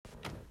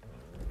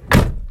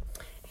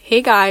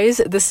Hey guys,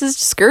 this is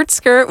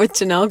Skrrt with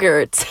Janelle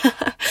Gerdts.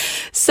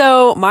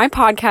 So my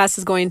podcast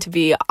is going to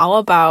be all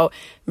about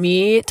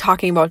me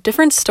talking about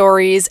different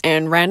stories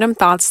and random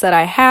thoughts that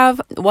I have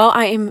while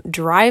I am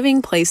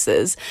driving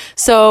places.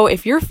 So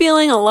if you're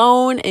feeling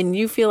alone and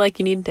you feel like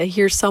you need to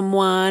hear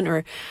someone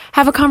or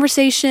have a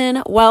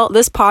conversation, well,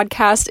 this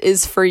podcast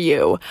is for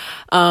you.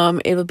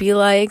 It'll be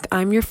like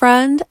I'm your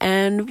friend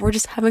and we're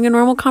just having a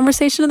normal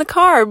conversation in the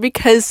car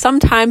because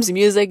sometimes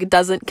music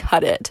doesn't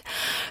cut it.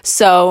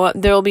 So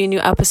there will be new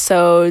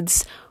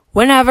episodes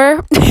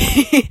whenever,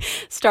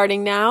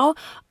 starting now.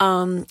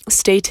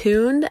 Stay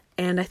tuned,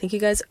 and I think you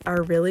guys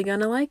are really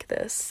gonna like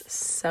this.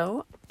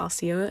 So I'll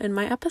see you in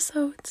my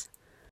episodes.